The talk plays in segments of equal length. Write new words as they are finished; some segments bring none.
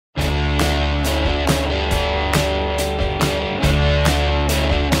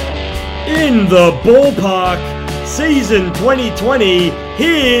In the Ballpark, season 2020,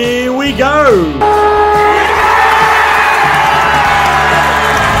 here we go!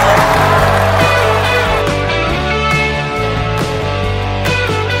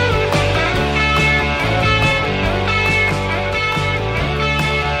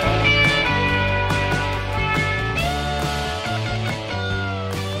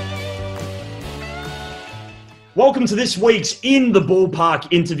 Welcome to this week's In the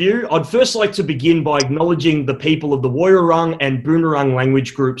Ballpark interview. I'd first like to begin by acknowledging the people of the Woiwurrung and Boonwurrung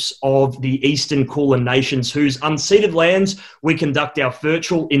language groups of the Eastern Kulin Nations, whose unceded lands we conduct our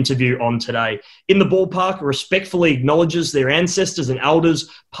virtual interview on today. In the Ballpark respectfully acknowledges their ancestors and elders,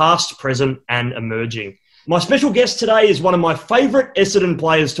 past, present, and emerging. My special guest today is one of my favourite Essendon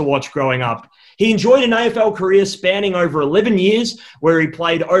players to watch growing up. He enjoyed an AFL career spanning over 11 years, where he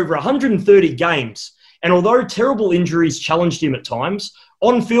played over 130 games. And although terrible injuries challenged him at times,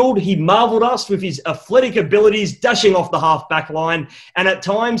 on field he marvelled us with his athletic abilities, dashing off the half-back line, and at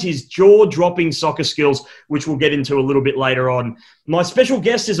times his jaw-dropping soccer skills, which we'll get into a little bit later on. My special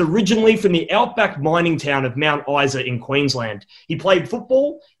guest is originally from the outback mining town of Mount Isa in Queensland. He played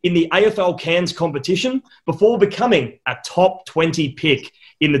football in the AFL Cairns competition before becoming a top 20 pick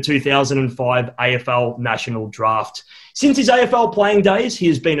in the 2005 AFL National Draft. Since his AFL playing days, he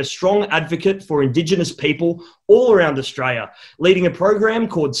has been a strong advocate for Indigenous people all around Australia, leading a program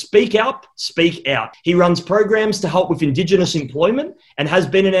called Speak Up, Speak Out. He runs programs to help with Indigenous employment and has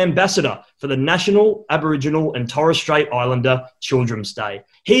been an ambassador for the National Aboriginal and Torres Strait Islander Children's Day.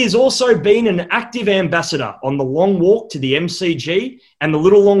 He has also been an active ambassador on the Long Walk to the MCG and the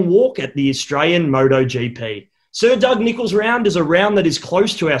Little Long Walk at the Australian MotoGP. Sir Doug Nicholls Round is a round that is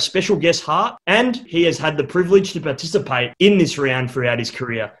close to our special guest's heart, and he has had the privilege to participate in this round throughout his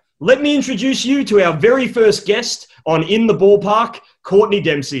career. Let me introduce you to our very first guest on In the Ballpark, Courtney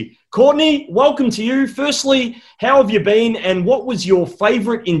Dempsey. Courtney, welcome to you. Firstly, how have you been, and what was your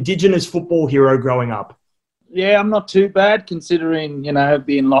favourite Indigenous football hero growing up? Yeah, I'm not too bad considering,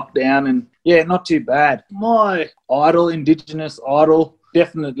 being locked down, and not too bad. My Indigenous idol,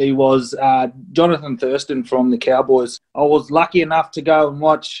 definitely was Jonathan Thurston from the Cowboys. I was lucky enough to go and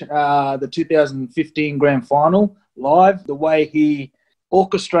watch the 2015 Grand Final live. The way he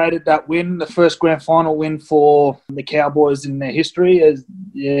orchestrated that win, the first Grand Final win for the Cowboys in their history,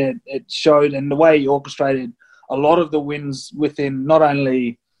 it showed, and the way he orchestrated a lot of the wins within not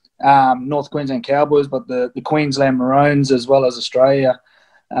only North Queensland Cowboys, but the Queensland Maroons as well as Australia.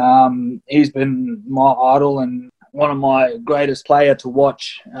 He's been my idol and one of my greatest player to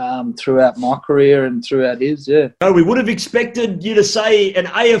watch throughout my career and throughout his, No, we would have expected you to say an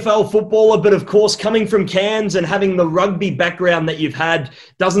AFL footballer, but of course, coming from Cairns and having the rugby background that you've had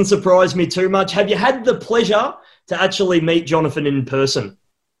doesn't surprise me too much. Have you had the pleasure to actually meet Jonathan in person?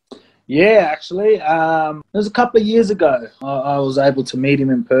 Yeah, actually. It was a couple of years ago. I was able to meet him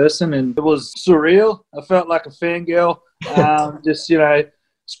in person, and it was surreal. I felt like a fangirl, just,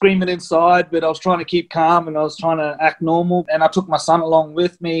 screaming inside, but I was trying to keep calm and I was trying to act normal. And I took my son along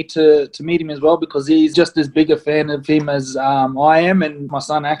with me to meet him as well, because he's just as big a fan of him as I am. And my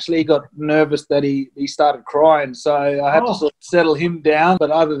son actually got nervous that he started crying. So I had to sort of settle him down.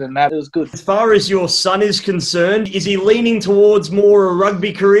 But other than that, it was good. As far as your son is concerned, is he leaning towards more a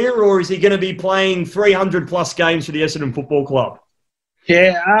rugby career, or is he going to be playing 300 plus games for the Essendon Football Club?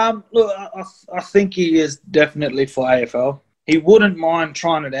 Yeah, look, I think he is definitely for AFL. He wouldn't mind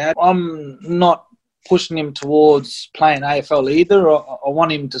trying it out. I'm not pushing him towards playing AFL either. I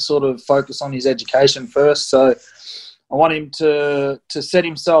want him to sort of focus on his education first. So I want him to set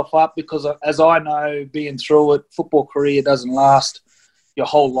himself up, because as I know, being through it, football career doesn't last your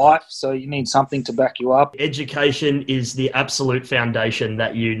whole life, so you need something to back you up. Education is the absolute foundation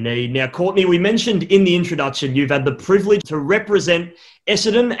that you need. Now, Courtney, we mentioned in the introduction you've had the privilege to represent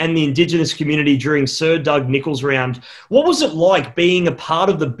Essendon and the Indigenous community during Sir Doug Nicholls Round. What was it like being a part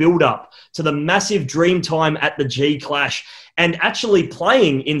of the build-up to the massive dream time at the G Clash and actually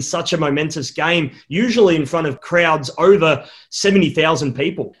playing in such a momentous game, usually in front of crowds over 70,000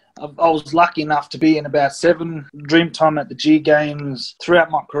 people? I was lucky enough to be in about 7 Dreamtime at the G Games throughout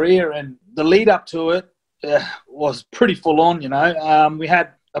my career, and the lead up to it was pretty full on, We had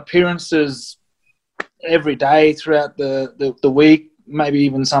appearances every day throughout the week, maybe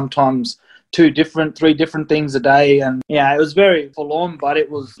even sometimes 3 different things a day. And it was very full on, but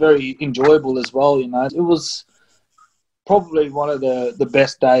it was very enjoyable as well, It was probably one of the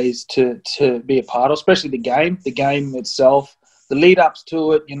best days to be a part of, especially the game itself. The lead-ups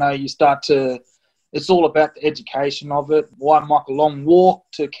to it, you start to... It's all about the education of it. Why Michael Long walk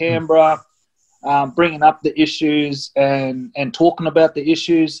to Canberra, bringing up the issues and talking about the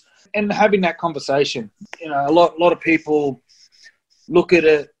issues. and having that conversation. You know, a lot of people look at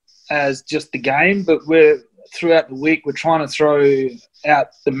it as just the game, but throughout the week we're trying to throw out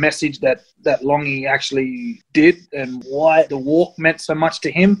the message that Longy actually did and why the walk meant so much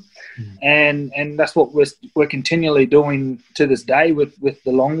to him. And that's what we're continually doing to this day with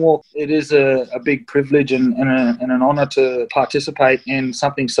the long walk. It is a big privilege and an honour to participate in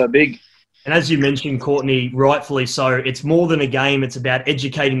something so big. And as you mentioned, Courtney, rightfully so, it's more than a game. It's about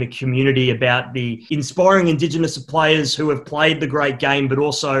educating the community about the inspiring Indigenous players who have played the great game, but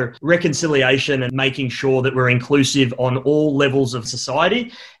also reconciliation and making sure that we're inclusive on all levels of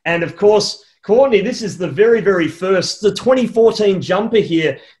society. And of course, Courtney, this is the very, very first, the 2014 jumper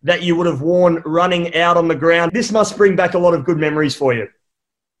here that you would have worn running out on the ground. This must bring back a lot of good memories for you.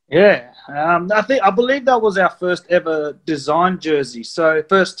 Yeah, I believe that was our first ever design jersey. So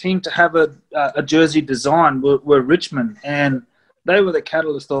first team to have a jersey design were Richmond, and they were the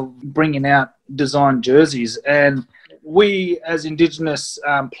catalyst of bringing out design jerseys. And we, as Indigenous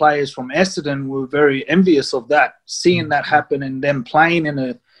players from Essendon, were very envious of that, seeing that happen and them playing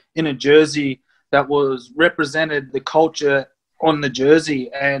in a jersey that was represented the culture on the jersey.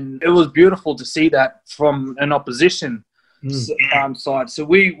 And it was beautiful to see that from an opposition side. So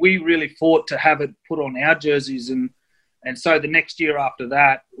we really fought to have it put on our jerseys. And so the next year after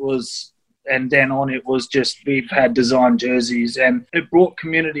that was, and then on, it was just, we've had design jerseys, and it brought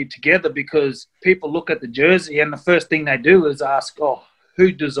community together because people look at the jersey and the first thing they do is ask, oh,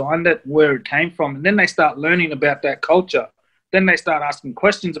 who designed it, where it came from. And then they start learning about that culture. Then they start asking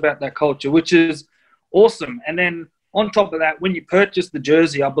questions about that culture, which is awesome. And then on top of that, when you purchase the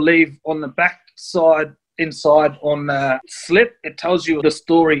jersey, I believe on the back side, inside on the slip, it tells you the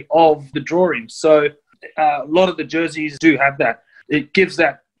story of the drawing. So a lot of the jerseys do have that. It gives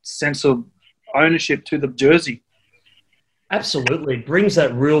that sense of ownership to the jersey. Absolutely. It brings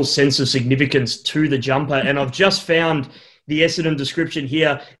that real sense of significance to the jumper. And I've just found the Essendon description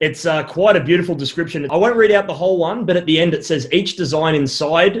here. It's quite a beautiful description. I won't read out the whole one, but at the end it says, each design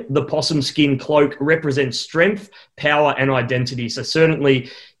inside the possum skin cloak represents strength, power, and identity. So certainly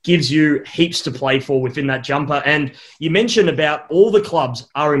gives you heaps to play for within that jumper. And you mentioned about all the clubs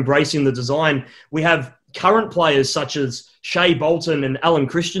are embracing the design. We have current players such as Shea Bolton and Alan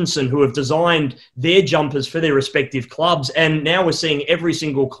Christensen who have designed their jumpers for their respective clubs. And now we're seeing every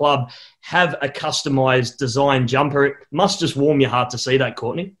single club have a customised design jumper. It must just warm your heart to see that,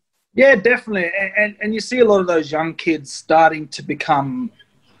 Courtney. Yeah, definitely. And you see a lot of those young kids starting to become,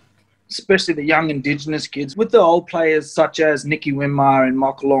 especially the young Indigenous kids, with the old players such as Nicky Winmar and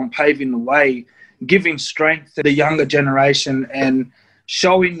Michael Long paving the way, giving strength to the younger generation and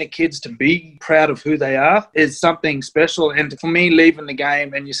showing the kids to be proud of who they are is something special. And for me, leaving the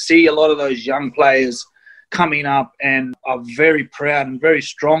game, and you see a lot of those young players coming up and are very proud and very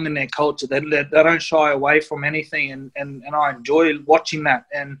strong in their culture. They don't shy away from anything, and I enjoy watching that.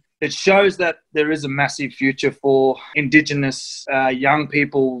 And it shows that there is a massive future for Indigenous young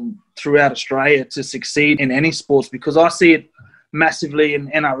people throughout Australia to succeed in any sports, because I see it massively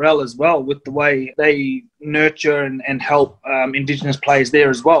in NRL as well, with the way they nurture and help Indigenous players there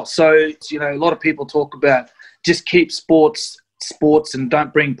as well. So, you know, a lot of people talk about just keep sports and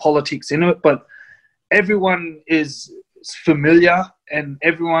don't bring politics into it, but everyone is familiar and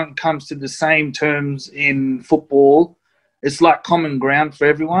everyone comes to the same terms in football. It's like common ground for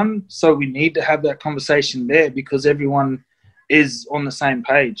everyone. So we need to have that conversation there because everyone is on the same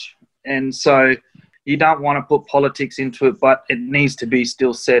page. And so you don't want to put politics into it, but it needs to be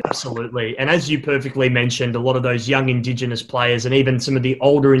still said. Absolutely. And as you perfectly mentioned, a lot of those young Indigenous players and even some of the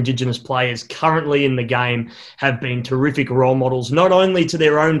older Indigenous players currently in the game have been terrific role models, not only to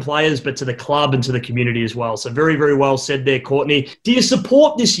their own players, but to the club and to the community as well. So very, very well said there, Courtney. Do you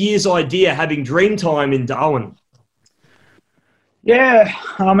support this year's idea, having Dreamtime in Darwin? Yeah,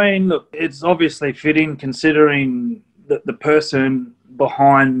 I mean, look, it's obviously fitting considering the person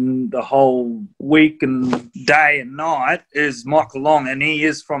behind the whole week and day and night is Michael Long, and he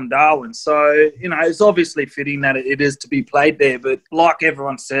is from Darwin. So, you know, it's obviously fitting that it is to be played there. But like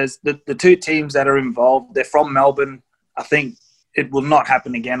everyone says, the two teams that are involved, they're from Melbourne. I think it will not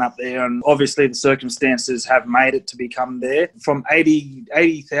happen again up there. And obviously the circumstances have made it to become there. From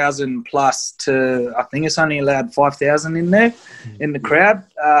 80,000 plus to, I think it's only allowed 5,000 in there in the crowd,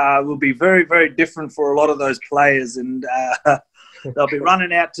 will be very, very different for a lot of those players. And they'll be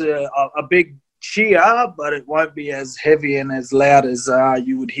running out to a big cheer, but it won't be as heavy and as loud as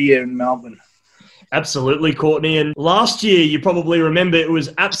you would hear in Melbourne. Absolutely, Courtney. And last year, you probably remember, it was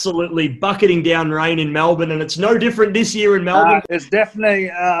absolutely bucketing down rain in Melbourne, and it's no different this year in Melbourne. It's definitely,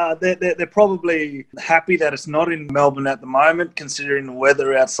 they're probably happy that it's not in Melbourne at the moment, considering the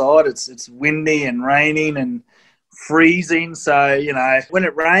weather outside. It's windy and raining and freezing. So, when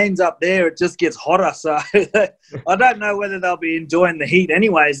it rains up there, it just gets hotter. So I don't know whether they'll be enjoying the heat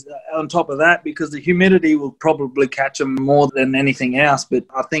anyways on top of that, because the humidity will probably catch them more than anything else. But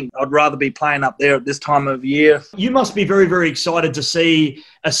I think I'd rather be playing up there at this time of year. You must be very, very excited to see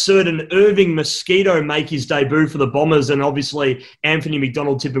a certain Irving Mosquito make his debut for the Bombers, and obviously Anthony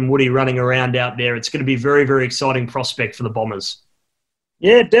McDonald, Tip and Woody running around out there. It's going to be a very, very exciting prospect for the Bombers.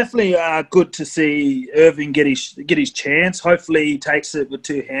 Yeah, definitely good to see Irving get his chance. Hopefully he takes it with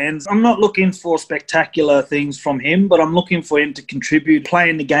two hands. I'm not looking for spectacular things from him, but I'm looking for him to contribute,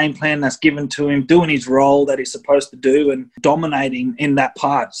 playing the game plan that's given to him, doing his role that he's supposed to do and dominating in that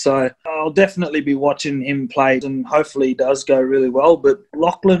part. So I'll definitely be watching him play, and hopefully he does go really well. But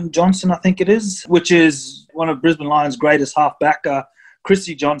Lachlan Johnson, I think it is, which is one of Brisbane Lions' greatest halfbacker,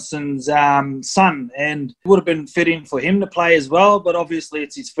 Chrissy Johnson's son, and it would have been fitting for him to play as well. But obviously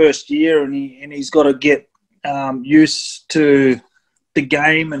it's his first year, and he's got to get used to the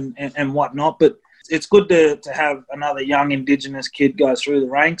game and whatnot. But it's good to have another young Indigenous kid go through the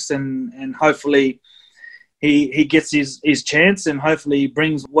ranks, and hopefully he gets his chance, and hopefully he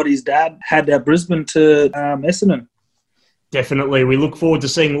brings what his dad had at Brisbane to Essendon. Definitely. We look forward to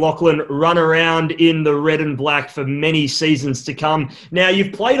seeing Lachlan run around in the red and black for many seasons to come. Now,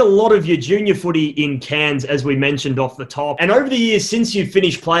 you've played a lot of your junior footy in Cairns, as we mentioned off the top. And over the years since you've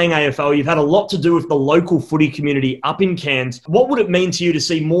finished playing AFL, you've had a lot to do with the local footy community up in Cairns. What would it mean to you to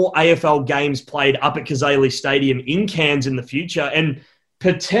see more AFL games played up at Kazali Stadium in Cairns in the future, and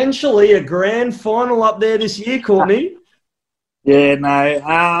potentially a grand final up there this year, Courtney? Yeah,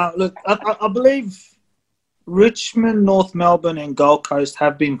 no. Look, I believe Richmond, North Melbourne and Gold Coast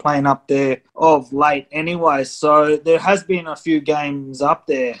have been playing up there of late anyway. So there has been a few games up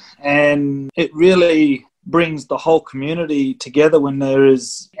there, and it really brings the whole community together when there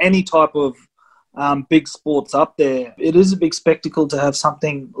is any type of big sports up there. It is a big spectacle to have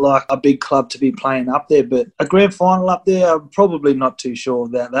something like a big club to be playing up there, but a grand final up there, I'm probably not too sure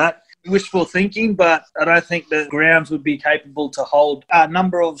about that. Wishful thinking, but I don't think the grounds would be capable to hold a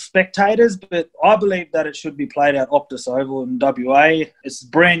number of spectators. But I believe that it should be played at Optus Oval in WA. It's a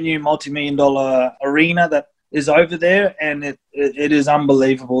brand new multi-million-dollar arena that is over there, and it is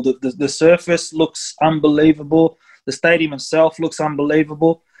unbelievable. The surface looks unbelievable. The stadium itself looks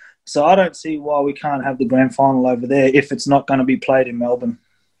unbelievable. So I don't see why we can't have the grand final over there if it's not going to be played in Melbourne.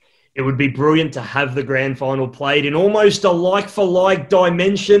 It would be brilliant to have the grand final played in almost a like-for-like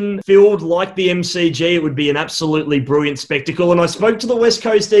dimension, filled like the MCG. It would be an absolutely brilliant spectacle. And I spoke to the West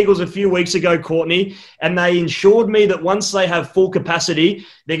Coast Eagles a few weeks ago, Courtney, and they assured me that once they have full capacity,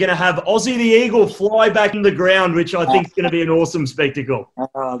 they're going to have Aussie the Eagle fly back in the ground, which I think is going to be an awesome spectacle.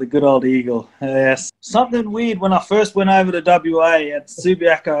 Oh, the good old Eagle. Yes. Something weird when I first went over to WA at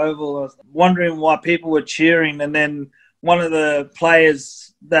Subiaco Oval, I was wondering why people were cheering, and then one of the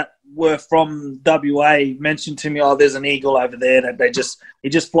players that were from WA mentioned to me, there's an eagle over there that he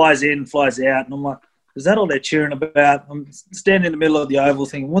just flies in, flies out. And I'm like, is that all they're cheering about? I'm standing in the middle of the oval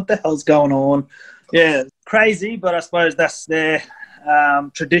thinking, what the hell's going on? Yeah, crazy, but I suppose that's their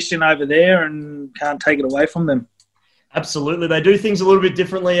tradition over there and can't take it away from them. Absolutely. They do things a little bit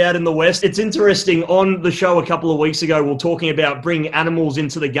differently out in the West. It's interesting. On the show a couple of weeks ago, we were talking about bringing animals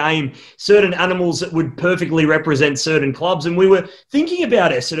into the game, certain animals that would perfectly represent certain clubs. And we were thinking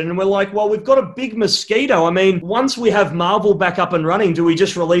about Essendon, and we're like, well, we've got a big mosquito. I mean, once we have Marvel back up and running, do we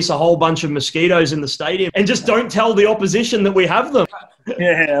just release a whole bunch of mosquitoes in the stadium and just don't tell the opposition that we have them?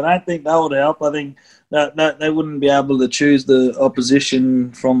 Yeah, I don't think that would help. I think that they wouldn't be able to choose the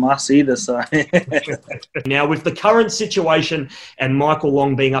opposition from us either. So now, with the current situation and Michael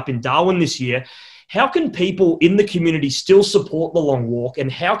Long being up in Darwin this year, how can people in the community still support the Long Walk,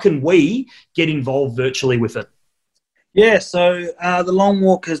 and how can we get involved virtually with it? Yeah, so the Long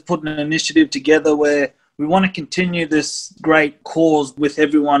Walk has put an initiative together where we want to continue this great cause with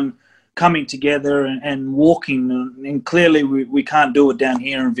everyone coming together and walking, and clearly we can't do it down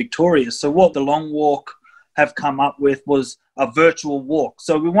here in Victoria. So what the Long Walk have come up with was a virtual walk.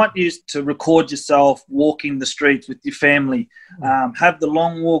 So we want you to record yourself walking the streets with your family, have the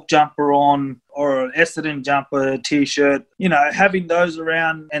Long Walk jumper on, or an Essendon jumper, T-shirt, you know, having those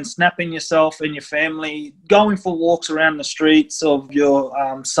around and snapping yourself and your family, going for walks around the streets of your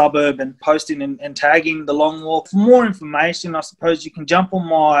suburb and posting and tagging the long walk. For more information, I suppose you can jump on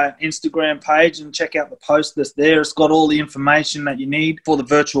my Instagram page and check out the post that's there. It's got all the information that you need for the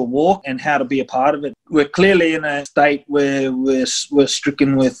virtual walk and how to be a part of it. We're clearly in a state where we're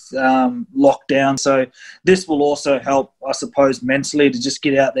stricken with lockdown, so this will also help, I suppose, mentally to just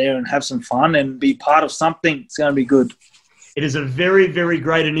get out there and have some fun and be part of something. It's going to be good. It is a very, very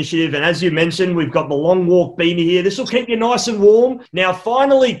great initiative. And as you mentioned, we've got the Long Walk beanie here. This will keep you nice and warm. Now,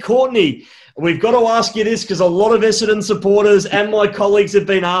 finally, Courtney, we've got to ask you this because a lot of Essendon supporters and my colleagues have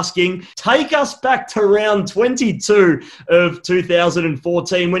been asking. Take us back to round 22 of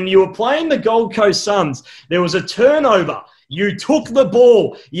 2014 when you were playing the Gold Coast Suns. There was a turnover. You took the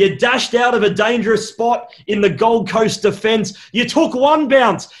ball. You dashed out of a dangerous spot in the Gold Coast defence. You took one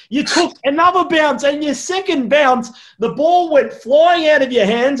bounce. You took another bounce. And your second bounce, the ball went flying out of your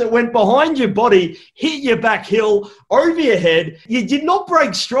hands. It went behind your body, hit your back heel, over your head. You did not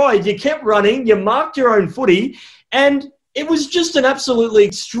break stride. You kept running. You marked your own footy. And it was just an absolutely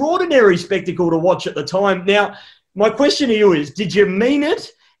extraordinary spectacle to watch at the time. Now, my question to you is, did you mean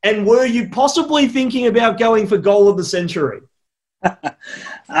it? And were you possibly thinking about going for goal of the century?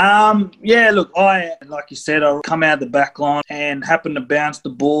 Yeah, look, like you said, I come out of the back line and happened to bounce the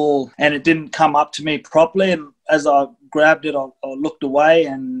ball and it didn't come up to me properly. And as I grabbed it, I looked away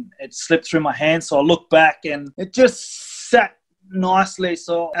and it slipped through my hand. So I looked back and it just sat nicely.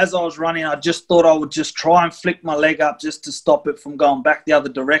 So as I was running, I just thought I would just try and flick my leg up just to stop it from going back the other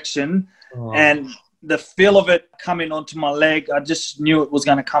direction. Oh. And the feel of it coming onto my leg, I just knew it was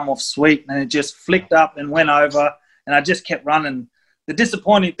going to come off sweet, and it just flicked up and went over, and I just kept running. The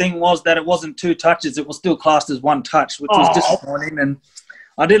disappointing thing was that it wasn't 2 touches. It was still classed as 1 touch, which was disappointing, and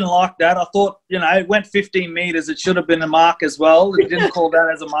I didn't like that. I thought, you know, it went 15 metres. It should have been a mark as well. It didn't call that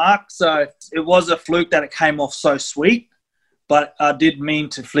as a mark, so it was a fluke that it came off so sweet. But I did mean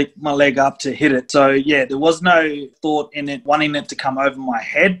to flick my leg up to hit it. So, yeah, there was no thought in it, wanting it to come over my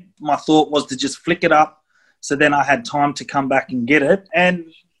head. My thought was to just flick it up so then I had time to come back and get it. And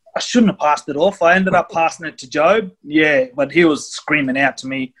I shouldn't have passed it off. I ended up passing it to Job. Yeah, but he was screaming out to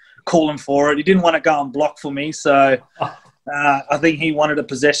me, calling for it. He didn't want to go and block for me. So I think he wanted a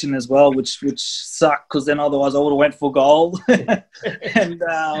possession as well, which sucked because then otherwise I would have went for goal. And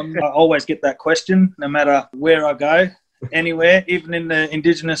I always get that question no matter where I go. Anywhere, even in the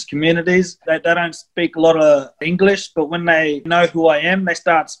Indigenous communities, they don't speak a lot of English, but when they know who I am, they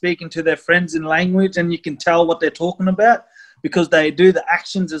start speaking to their friends in language, and you can tell what they're talking about because they do the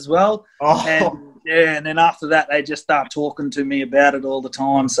actions as well. And then after that, they just start talking to me about it all the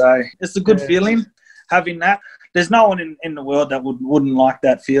time. So it's a good feeling having that. There's no one in the world that wouldn't like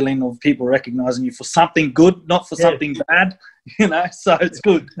that feeling of people recognizing you for something good, not for something bad, you know, so it's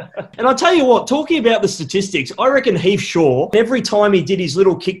good. And I'll tell you what, talking about the statistics, I reckon Heath Shaw, every time he did his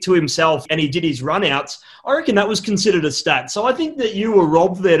little kick to himself and he did his run-outs, I reckon that was considered a stat. So I think that you were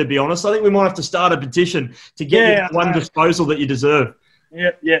robbed there, to be honest. I think we might have to start a petition to get you one disposal that you deserve.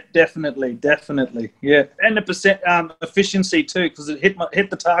 Yeah, definitely. Yeah, and the efficiency too, because it hit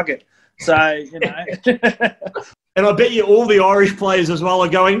the target. So, you know. And I bet you all the Irish players as well are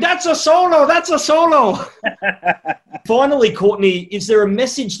going, that's a solo. Finally, Courtney, is there a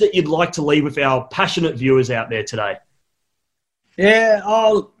message that you'd like to leave with our passionate viewers out there today? Yeah,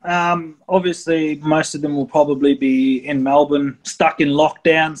 obviously most of them will probably be in Melbourne, stuck in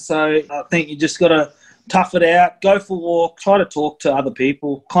lockdown. So I think you just got to tough it out, go for a walk, try to talk to other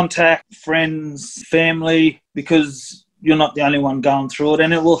people, contact friends, family, because you're not the only one going through it,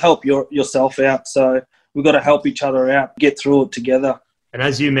 and it will help yourself out. So we've got to help each other out, get through it together. And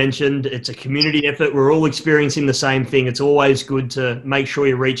as you mentioned, it's a community effort. We're all experiencing the same thing. It's always good to make sure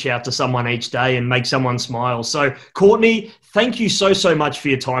you reach out to someone each day and make someone smile. So, Courtney, thank you so much for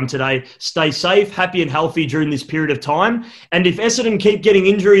your time today. Stay safe, happy and healthy during this period of time. And if Essendon keep getting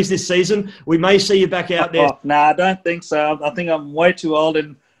injuries this season, we may see you back out there. Nah, I don't think so. I think I'm way too old,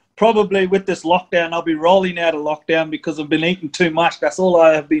 and probably with this lockdown, I'll be rolling out of lockdown because I've been eating too much. That's all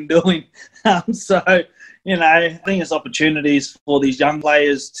I have been doing. So, you know, I think it's opportunities for these young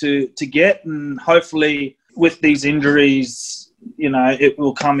players to get, and hopefully with these injuries, you know, it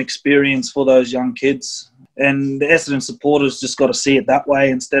will come experience for those young kids. And the Essendon supporters just got to see it that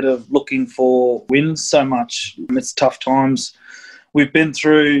way instead of looking for wins so much. It's tough times. We've been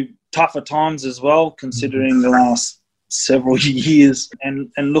through tougher times as well, considering the last several years,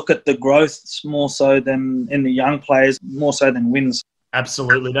 and look at the growth more so than in the young players, more so than wins.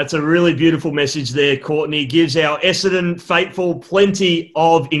 Absolutely. That's a really beautiful message there, Courtney. Gives our Essendon faithful plenty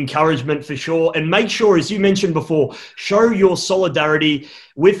of encouragement for sure. And make sure, as you mentioned before, show your solidarity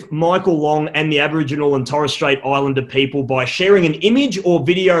with Michael Long and the Aboriginal and Torres Strait Islander people by sharing an image or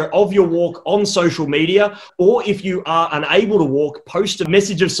video of your walk on social media. Or if you are unable to walk, post a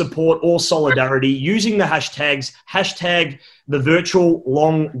message of support or solidarity using the hashtags, hashtag the virtual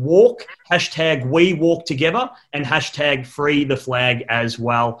long walk, hashtag we walk together, and hashtag free the flag as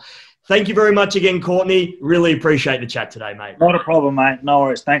well. Thank you very much again, Courtney. Really appreciate the chat today, mate. Not a problem, mate. No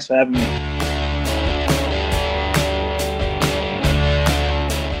worries. Thanks for having me.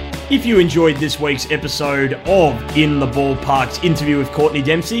 If you enjoyed this week's episode of In the Ballpark's interview with Courtney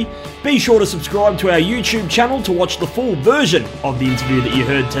Dempsey, be sure to subscribe to our YouTube channel to watch the full version of the interview that you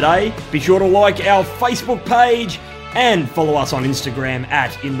heard today. Be sure to like our Facebook page and follow us on Instagram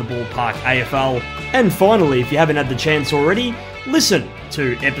at In the Ballpark AFL. And finally, if you haven't had the chance already, listen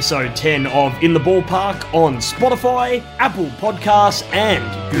to episode 10 of In the Ballpark on Spotify, Apple Podcasts,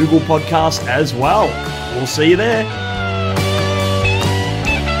 and Google Podcasts as well. We'll see you there.